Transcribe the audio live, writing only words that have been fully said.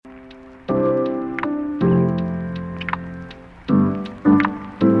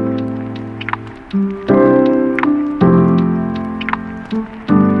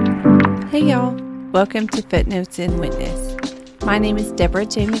Welcome to Footnotes in Witness. My name is Deborah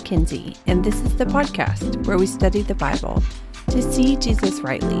J. McKenzie, and this is the podcast where we study the Bible to see Jesus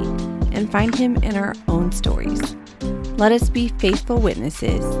rightly and find him in our own stories. Let us be faithful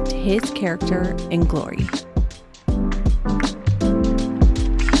witnesses to his character and glory.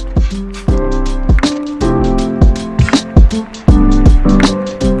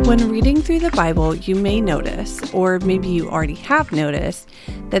 When reading through the Bible, you may notice, or maybe you already have noticed,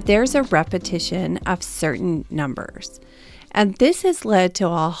 that there's a repetition of certain numbers. And this has led to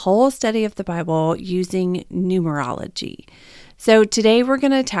a whole study of the Bible using numerology. So today we're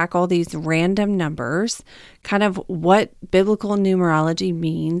going to tackle these random numbers, kind of what biblical numerology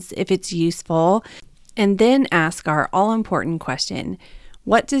means, if it's useful, and then ask our all-important question,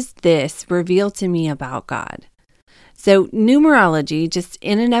 what does this reveal to me about God? So numerology, just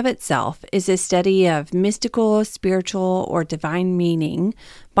in and of itself, is a study of mystical, spiritual, or divine meaning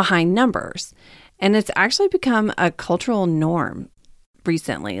behind numbers. And it's actually become a cultural norm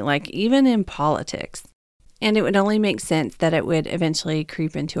recently, like even in politics. And it would only make sense that it would eventually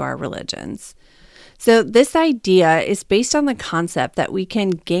creep into our religions. So this idea is based on the concept that we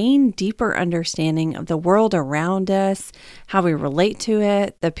can gain deeper understanding of the world around us, how we relate to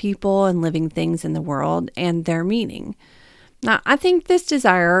it, the people and living things in the world, and their meaning. Now, I think this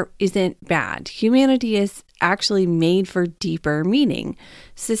desire isn't bad. Humanity is actually made for deeper meaning.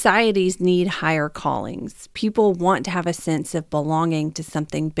 Societies need higher callings. People want to have a sense of belonging to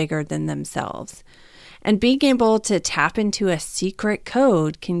something bigger than themselves. And being able to tap into a secret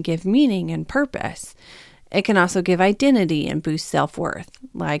code can give meaning and purpose. It can also give identity and boost self-worth,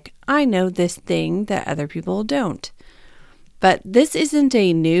 like, I know this thing that other people don't. But this isn't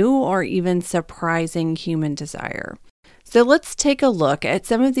a new or even surprising human desire. So let's take a look at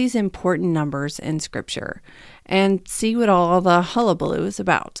some of these important numbers in Scripture and see what all the hullabaloo is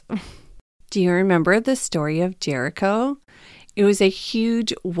about. Do you remember the story of Jericho? It was a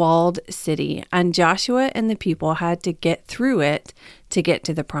huge walled city, and Joshua and the people had to get through it to get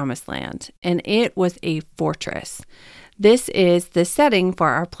to the promised land, and it was a fortress. This is the setting for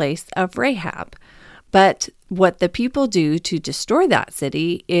our place of Rahab. But what the people do to destroy that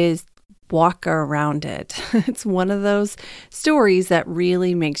city is walk around it. It's one of those stories that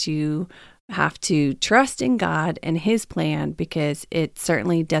really makes you have to trust in God and his plan, because it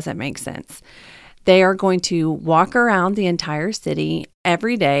certainly doesn't make sense. They are going to walk around the entire city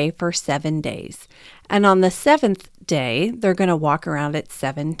every day for 7 days. And on the seventh day, they're going to walk around it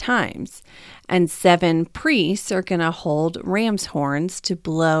 7 times. And 7 priests are going to hold ram's horns to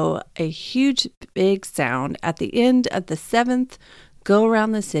blow a huge, big sound at the end of the 7th, go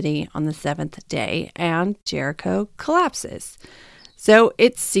around the city on the 7th day, and Jericho collapses. So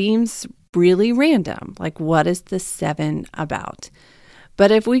it seems really random. Like, what is the 7 about? But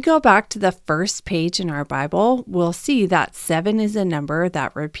if we go back to the first page in our Bible, we'll see that 7 is a number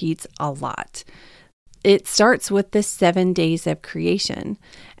that repeats a lot. It starts with the 7 days of creation.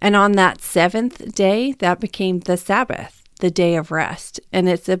 And on that 7th day, that became the Sabbath, the day of rest. And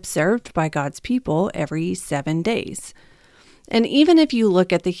it's observed by God's people every 7 days. And even if you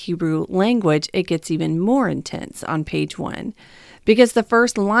look at the Hebrew language, it gets even more intense on page 1. Because the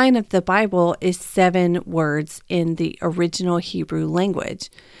first line of the Bible is 7 words in the original Hebrew language.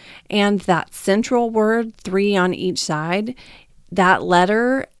 And that central word, 3 on each side, that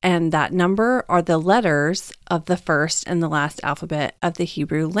letter and that number are the letters of the first and the last alphabet of the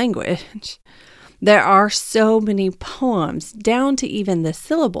Hebrew language. There are so many poems, down to even the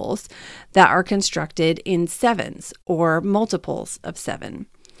syllables, that are constructed in 7s or multiples of 7.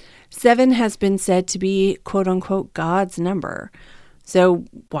 7 has been said to be, quote unquote, God's number. So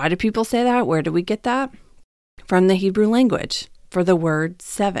why do people say that? Where do we get that? From the Hebrew language for the word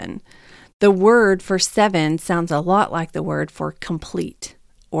 7. The word for 7 sounds a lot like the word for complete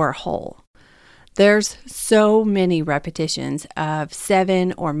or whole. There's so many repetitions of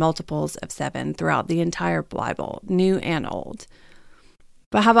 7 or multiples of 7 throughout the entire Bible, New and Old.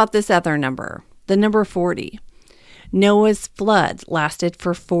 But how about this other number, the number 40? Noah's flood lasted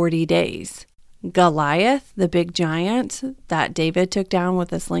for 40 days. Goliath, the big giant that David took down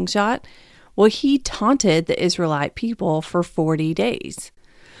with a slingshot, well, he taunted the Israelite people for 40 days.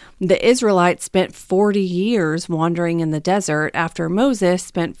 The Israelites spent 40 years wandering in the desert after Moses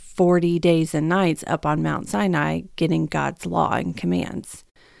spent 40 days and nights up on Mount Sinai getting God's law and commands.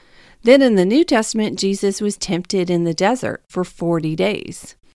 Then in the New Testament, Jesus was tempted in the desert for 40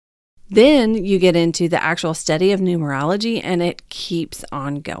 days. Then you get into the actual study of numerology, and it keeps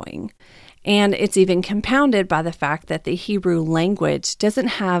on going. And it's even compounded by the fact that the Hebrew language doesn't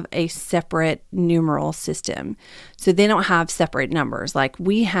have a separate numeral system. So they don't have separate numbers like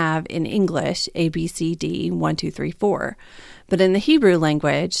we have in English, A, B, C, D, 1, 2, 3, 4. But in the Hebrew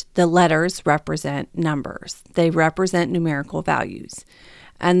language, the letters represent numbers. They represent numerical values.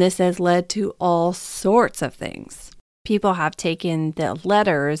 And this has led to all sorts of things. People have taken the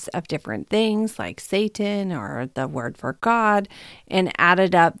letters of different things like Satan or the word for God and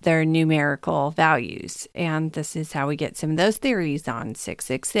added up their numerical values. And this is how we get some of those theories on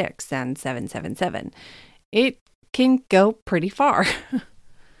 666 and 777. It can go pretty far.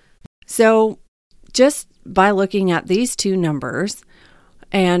 So just by looking at these two numbers,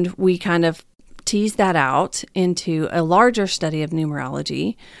 and we kind of tease that out into a larger study of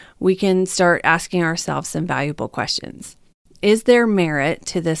numerology, we can start asking ourselves some valuable questions. Is there merit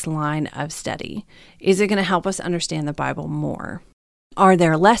to this line of study? Is it going to help us understand the Bible more? Are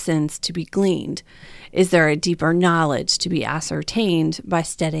there lessons to be gleaned? Is there a deeper knowledge to be ascertained by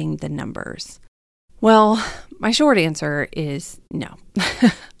studying the numbers? Well, my short answer is no.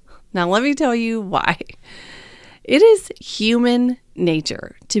 Now, let me tell you why. It is human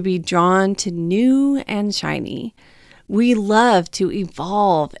nature to be drawn to new and shiny. We love to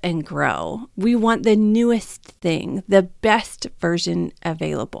evolve and grow. We want the newest thing, the best version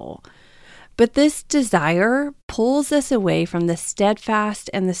available. But this desire pulls us away from the steadfast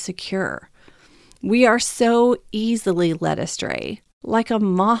and the secure. We are so easily led astray, like a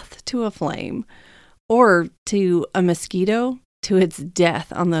moth to a flame, or to a mosquito to its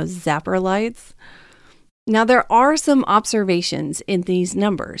death on those zapper lights. Now, there are some observations in these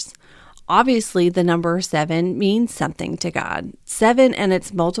numbers. Obviously, the number 7 means something to God. 7 and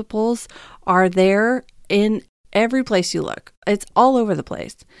its multiples are there in every place you look. It's all over the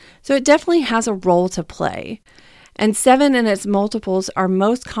place. So it definitely has a role to play. And 7 and its multiples are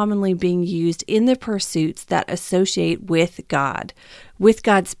most commonly being used in the pursuits that associate with God, with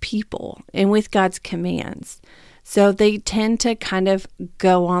God's people, and with God's commands. So they tend to kind of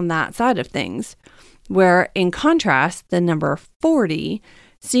go on that side of things. Where, in contrast, the number 40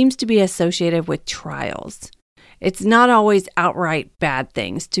 seems to be associated with trials. It's not always outright bad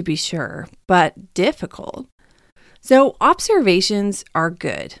things, to be sure, but difficult. So observations are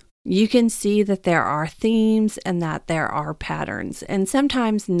good. You can see that there are themes and that there are patterns, and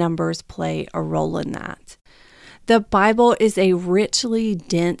sometimes numbers play a role in that. The Bible is a richly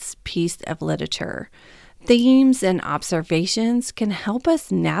dense piece of literature. Themes and observations can help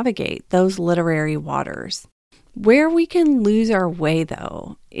us navigate those literary waters. Where we can lose our way,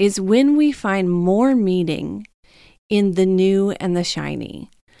 though, is when we find more meaning in the new and the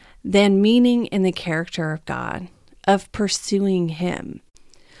shiny than meaning in the character of God, of pursuing Him.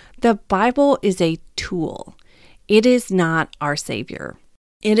 The Bible is a tool. It is not our Savior.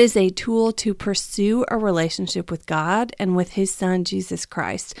 It is a tool to pursue a relationship with God and with His Son, Jesus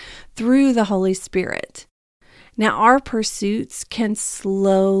Christ, through the Holy Spirit. Now, our pursuits can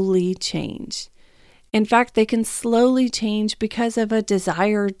slowly change. In fact, they can slowly change because of a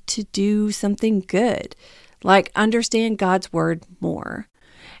desire to do something good, like understand God's Word more.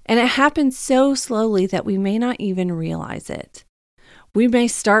 And it happens so slowly that we may not even realize it. We may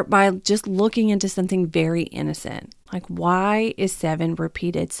start by just looking into something very innocent, like why is 7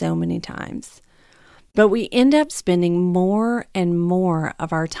 repeated so many times? But we end up spending more and more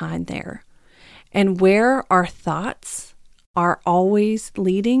of our time there. And where our thoughts are always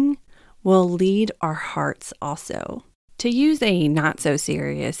leading will lead our hearts also. To use a not so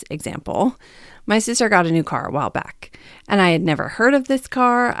serious example, my sister got a new car a while back, and I had never heard of this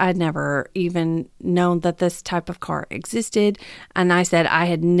car. I'd never even known that this type of car existed, and I said I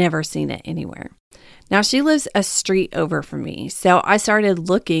had never seen it anywhere. Now, she lives a street over from me, so I started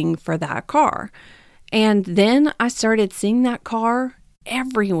looking for that car, and then I started seeing that car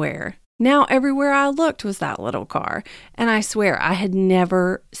everywhere. Now, everywhere I looked was that little car, and I swear I had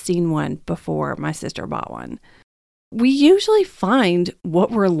never seen one before my sister bought one. We usually find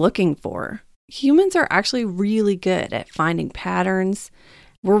what we're looking for. Humans are actually really good at finding patterns.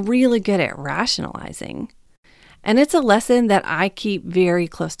 We're really good at rationalizing. And it's a lesson that I keep very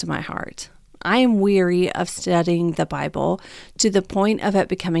close to my heart. I am weary of studying the Bible to the point of it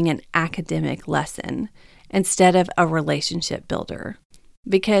becoming an academic lesson instead of a relationship builder,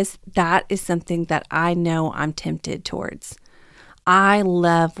 because that is something that I know I'm tempted towards. I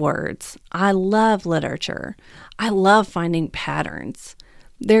love words. I love literature. I love finding patterns.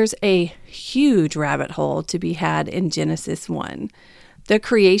 There's a huge rabbit hole to be had in Genesis 1. The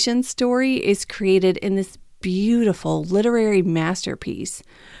creation story is created in this beautiful literary masterpiece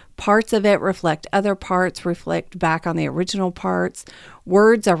Parts of it reflect other parts, reflect back on the original parts.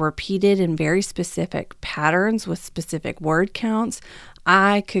 Words are repeated in very specific patterns with specific word counts.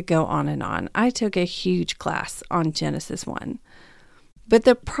 I could go on and on. I took a huge class on Genesis 1. But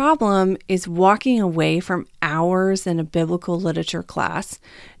the problem is walking away from hours in a biblical literature class,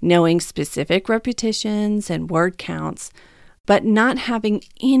 knowing specific repetitions and word counts, but not having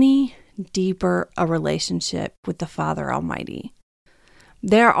any deeper a relationship with the Father Almighty.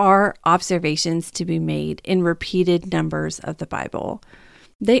 There are observations to be made in repeated numbers of the Bible.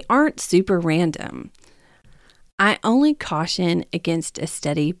 They aren't super random. I only caution against a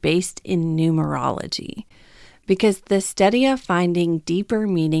study based in numerology, because the study of finding deeper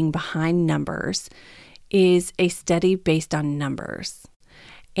meaning behind numbers is a study based on numbers.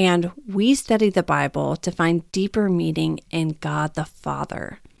 And we study the Bible to find deeper meaning in God the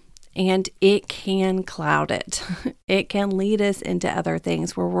Father. And it can cloud it. It can lead us into other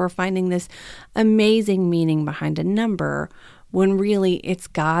things where we're finding this amazing meaning behind a number when really it's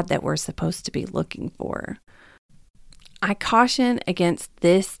God that we're supposed to be looking for. I caution against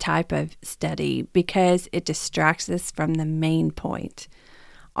this type of study because it distracts us from the main point,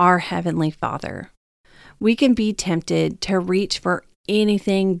 our Heavenly Father. We can be tempted to reach for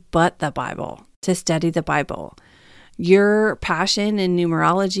anything but the Bible, to study the Bible. Your passion in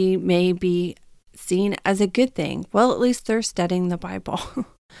numerology may be seen as a good thing. Well, at least they're studying the Bible.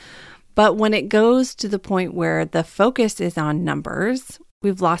 But when it goes to the point where the focus is on numbers,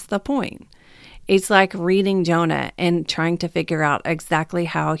 we've lost the point. It's like reading Jonah and trying to figure out exactly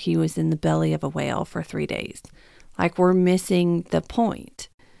how he was in the belly of a whale for 3 days. Like we're missing the point.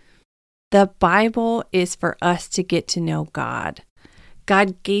 The Bible is for us to get to know God.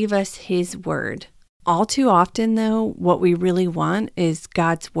 God gave us His Word. All too often, though, what we really want is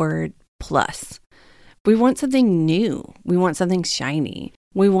God's Word plus. We want something new. We want something shiny.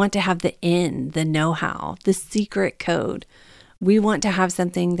 We want to have the the know-how, the secret code. We want to have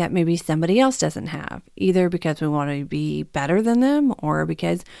something that maybe somebody else doesn't have, either because we want to be better than them or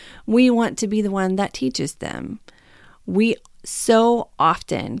because we want to be the one that teaches them. We so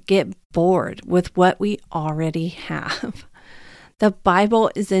often get bored with what we already have. The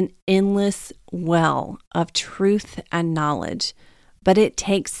Bible is an endless well of truth and knowledge, but it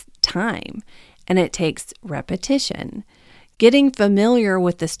takes time and it takes repetition. Getting familiar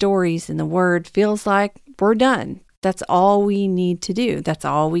with the stories in the Word feels like we're done. That's all we need to do. That's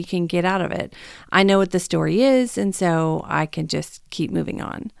all we can get out of it. I know what the story is, and so I can just keep moving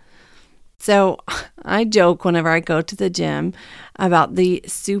on. So I joke whenever I go to the gym about the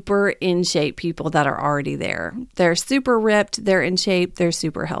super in shape people that are already there. They're super ripped, they're in shape, they're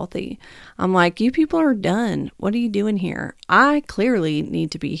super healthy. I'm like, you people are done. What are you doing here? I clearly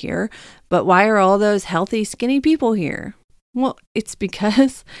need to be here, but why are all those healthy, skinny people here? Well, it's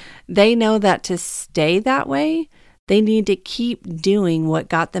because they know that to stay that way, they need to keep doing what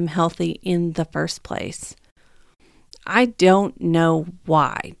got them healthy in the first place. I don't know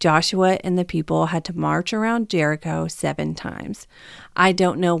why Joshua and the people had to march around Jericho 7 times. I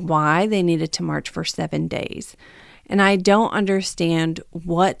don't know why they needed to march for 7 days. And I don't understand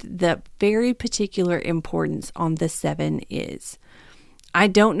what the very particular importance on the 7 is. I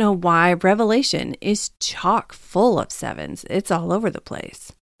don't know why Revelation is chock full of 7s. It's all over the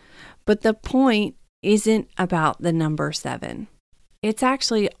place. But the point isn't about the number 7. It's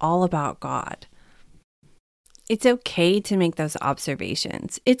actually all about God. It's okay to make those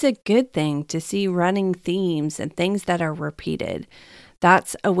observations. It's a good thing to see running themes and things that are repeated.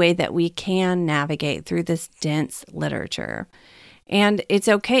 That's a way that we can navigate through this dense literature. And it's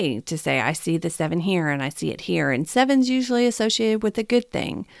okay to say, I see the 7 here and I see it here. And 7's usually associated with a good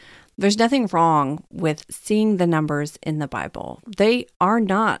thing. There's nothing wrong with seeing the numbers in the Bible. They are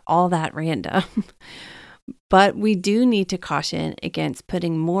not all that random. But we do need to caution against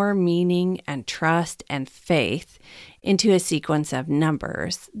putting more meaning and trust and faith into a sequence of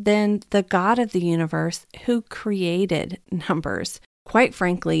numbers than the God of the universe who created numbers. Quite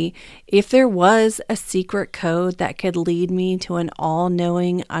frankly, if there was a secret code that could lead me to an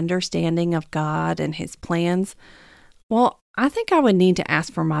all-knowing understanding of God and His plans, well, I think I would need to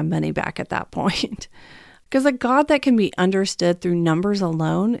ask for my money back at that point. Because a God that can be understood through numbers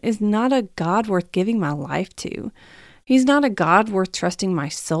alone is not a God worth giving my life to. He's not a God worth trusting my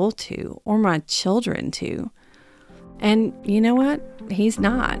soul to or my children to. And you know what? He's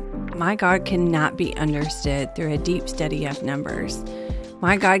not. My God cannot be understood through a deep study of numbers.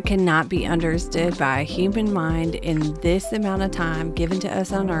 My God cannot be understood by a human mind in this amount of time given to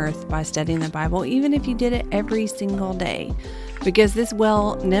us on earth by studying the Bible, even if you did it every single day, because this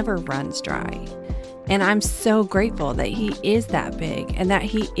well never runs dry. And I'm so grateful that He is that big and that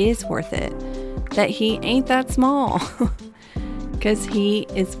He is worth it, that He ain't that small, because He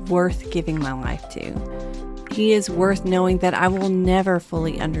is worth giving my life to. He is worth knowing that I will never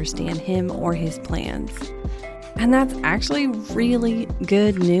fully understand Him or His plans. And that's actually really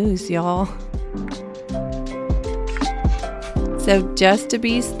good news, y'all. So just to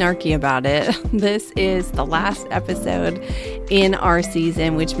be snarky about it, this is the last episode in our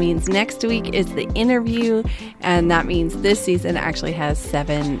season, which means next week is the interview, and that means this season actually has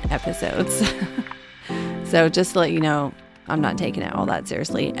 7 episodes. So just to let you know, I'm not taking it all that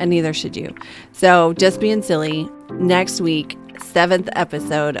seriously, and neither should you. So just being silly, next week, 7th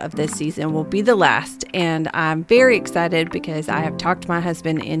episode of this season will be the last, and I'm very excited because I have talked my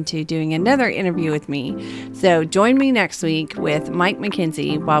husband into doing another interview with me. So join me next week with Mike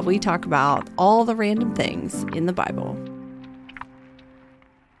McKenzie while we talk about all the random things in the Bible.